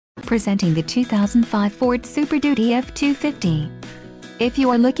Presenting the 2005 Ford Super Duty F-250. If you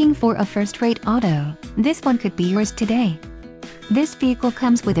are looking for a first-rate auto, this one could be yours today. This vehicle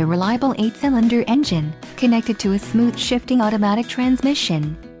comes with a reliable 8-cylinder engine, connected to a smooth shifting automatic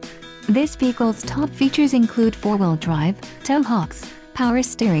transmission. This vehicle's top features include 4-wheel drive, tow hooks, power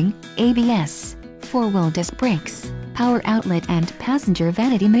steering, ABS, 4-wheel disc brakes, power outlet and passenger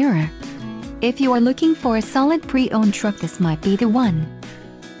vanity mirror. If you are looking for a solid pre-owned truck, this might be the one.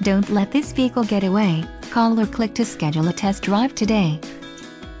 Don't let this vehicle get away. Call or click to schedule a test drive today.